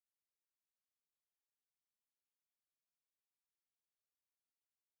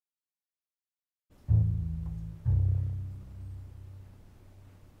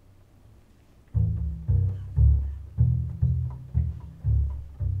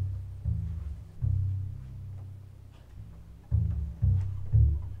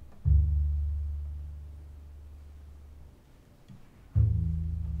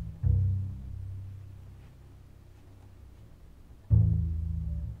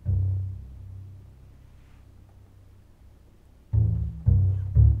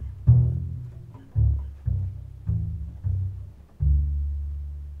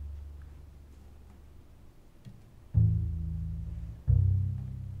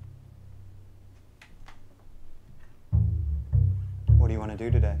want to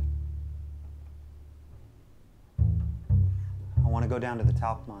do today? I want to go down to the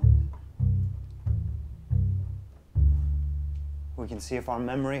talc mines. We can see if our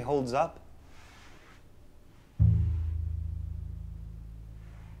memory holds up.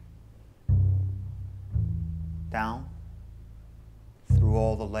 Down through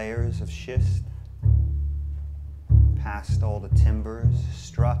all the layers of schist, past all the timbers,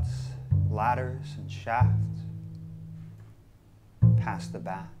 struts, ladders, and shafts, past the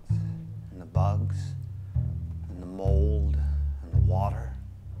bats and the bugs and the mold and the water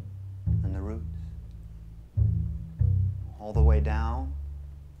and the roots, all the way down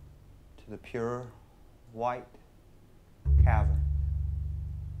to the pure white cavern.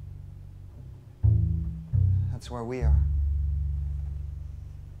 That's where we are.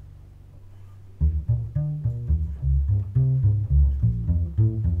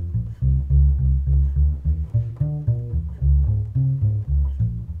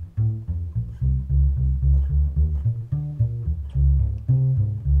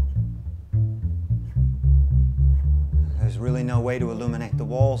 There's really no way to illuminate the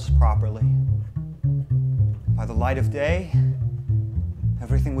walls properly. By the light of day,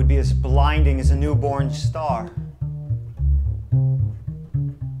 everything would be as blinding as a newborn star.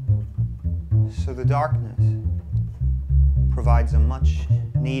 So the darkness provides a much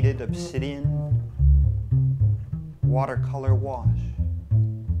needed obsidian watercolor wash.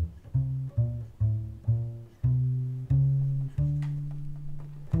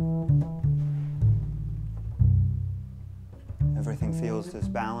 Everything feels as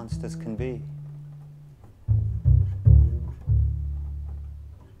balanced as can be.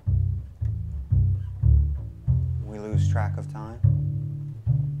 We lose track of time.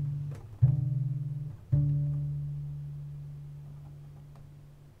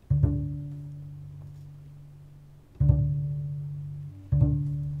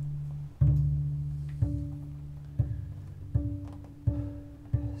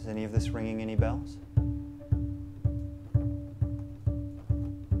 Is any of this ringing any bells?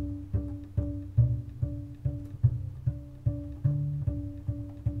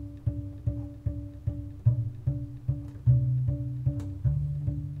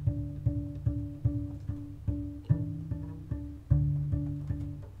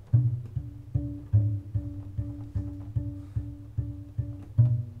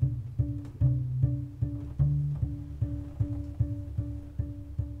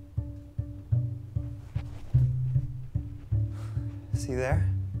 See there?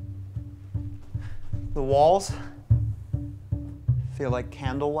 The walls feel like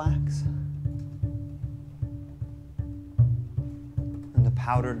candle wax. And the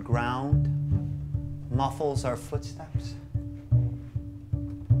powdered ground muffles our footsteps.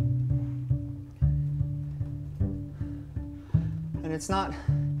 And it's not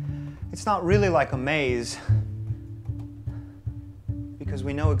really like a maze, because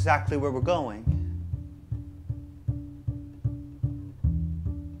we know exactly where we're going.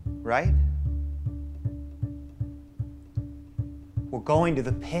 Right? We're going to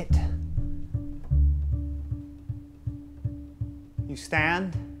the pit. You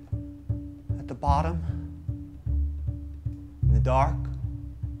stand at the bottom in the dark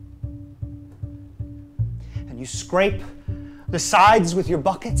and you scrape the sides with your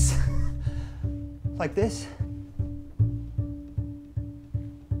buckets like this.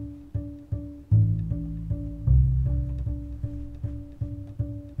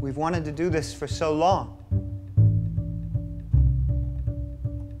 We've wanted to do this for so long.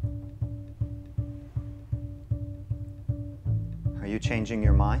 Are you changing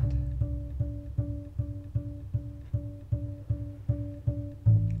your mind?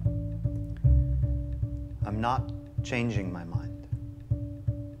 I'm not changing my mind.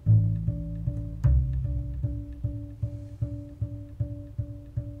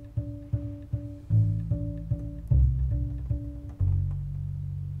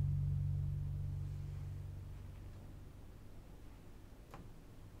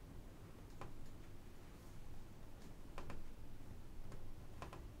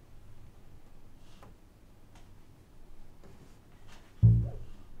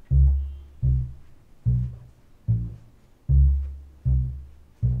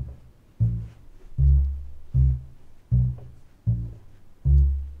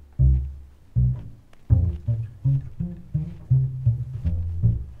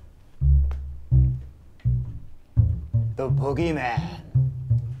 The boogeyman.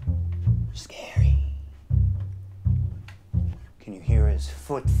 Scary. Can you hear his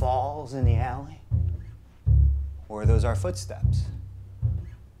footfalls in the alley? Or are those our footsteps?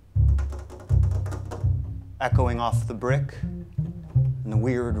 Echoing off the brick and the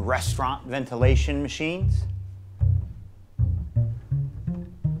weird restaurant ventilation machines.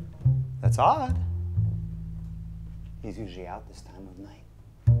 That's odd. He's usually out this time of night.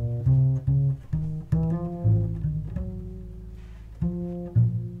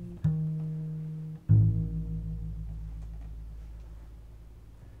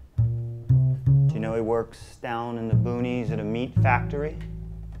 Do you know he works down in the boonies at a meat factory?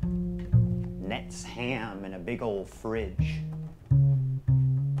 Nets ham in a big old fridge.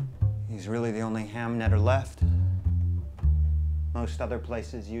 He's really the only ham netter left. Most other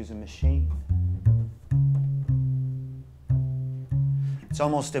places use a machine. It's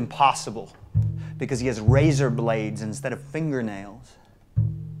almost impossible because he has razor blades instead of fingernails.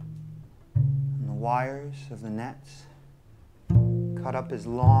 And the wires of the nets cut up his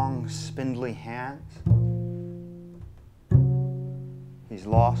long, spindly hands. He's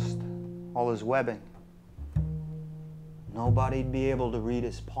lost all his webbing. Nobody'd be able to read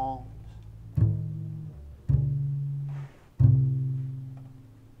his palms.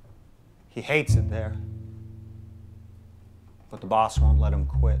 He hates it there, but the boss won't let him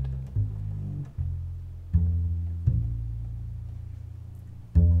quit.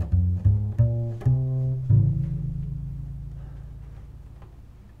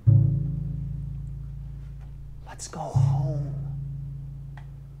 Let's go home.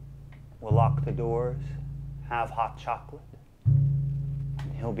 We'll lock the doors, have hot chocolate,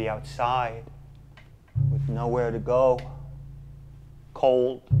 and he'll be outside with nowhere to go,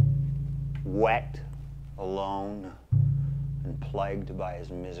 cold, wet, alone, and plagued by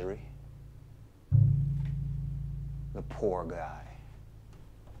his misery. The poor guy.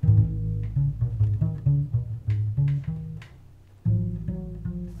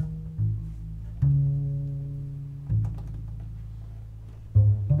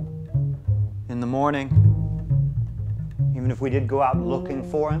 In the morning, even if we did go out looking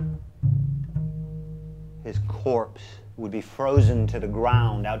for him, his corpse would be frozen to the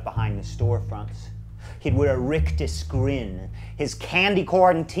ground out behind the storefronts. He'd wear a rictus grin, his candy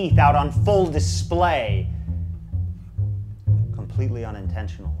corn teeth out on full display. Completely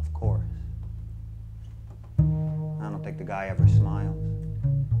unintentional, of course. I don't think the guy ever smiles.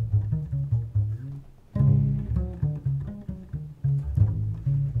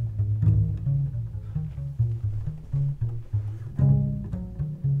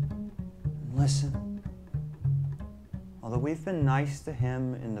 Listen, although we've been nice to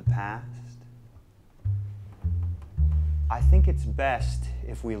him in the past, I think it's best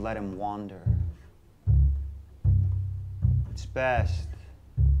if we let him wander. It's best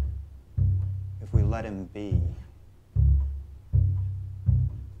if we let him be.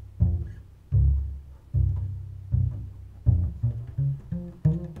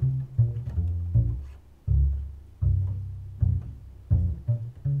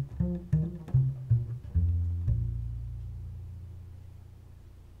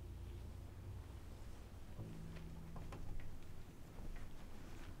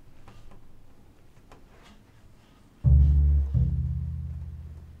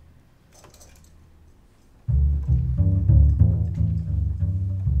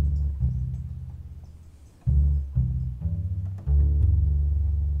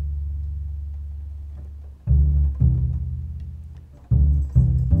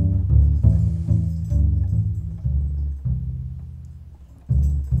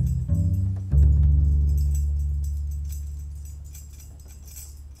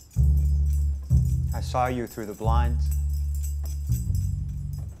 I saw you through the blinds.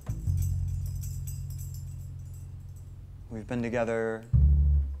 We've been together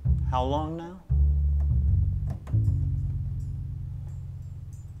how long now?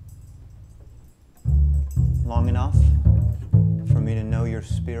 Long enough for me to know your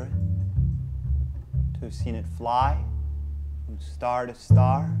spirit, to have seen it fly from star to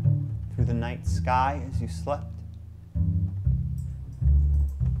star through the night sky as you slept.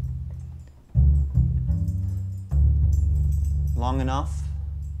 Long enough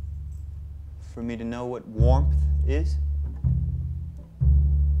for me to know what warmth is.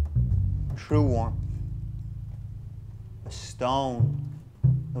 True warmth. A stone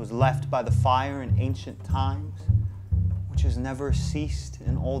that was left by the fire in ancient times, which has never ceased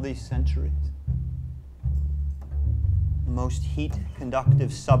in all these centuries. The most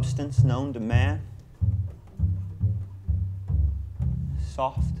heat-conductive substance known to man.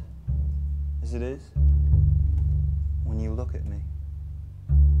 Soft as it is when you look at me.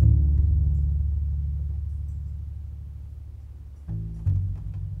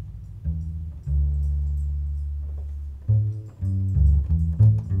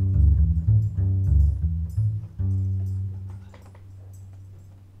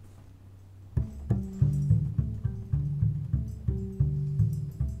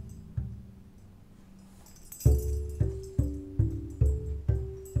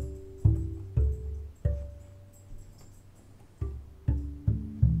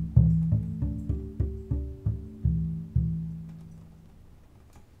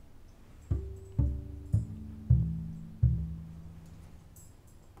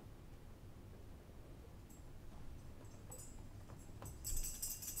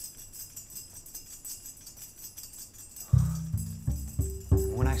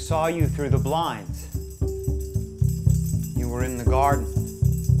 saw you through the blinds. You were in the garden.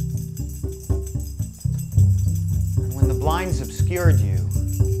 And when the blinds obscured you,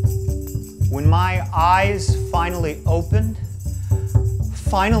 when my eyes finally opened,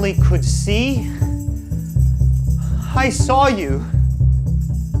 finally could see, I saw you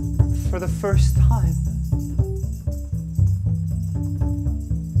for the first time.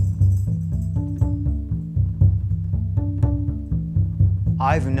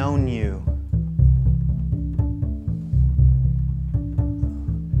 I've known you.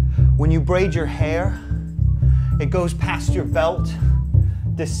 When you braid your hair, it goes past your belt,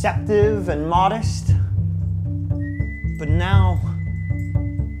 deceptive and modest. But now,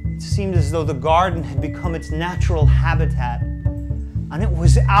 it seemed as though the garden had become its natural habitat, and it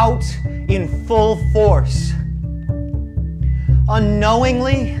was out in full force.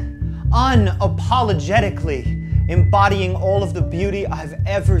 Unknowingly, unapologetically, embodying all of the beauty I've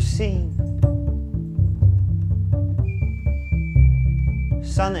ever seen.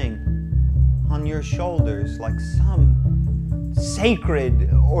 Sunning on your shoulders like some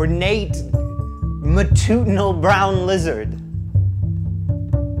sacred, ornate, matutinal brown lizard.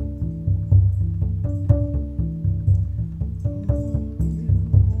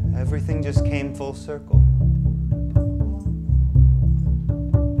 Everything just came full circle.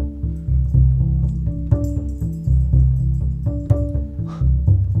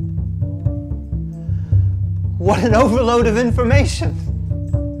 What an overload of information!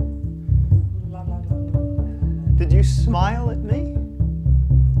 Did you smile at me?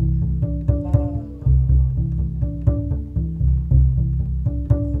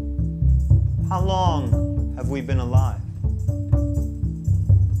 How long have we been alive?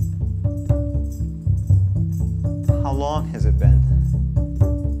 How long has it been?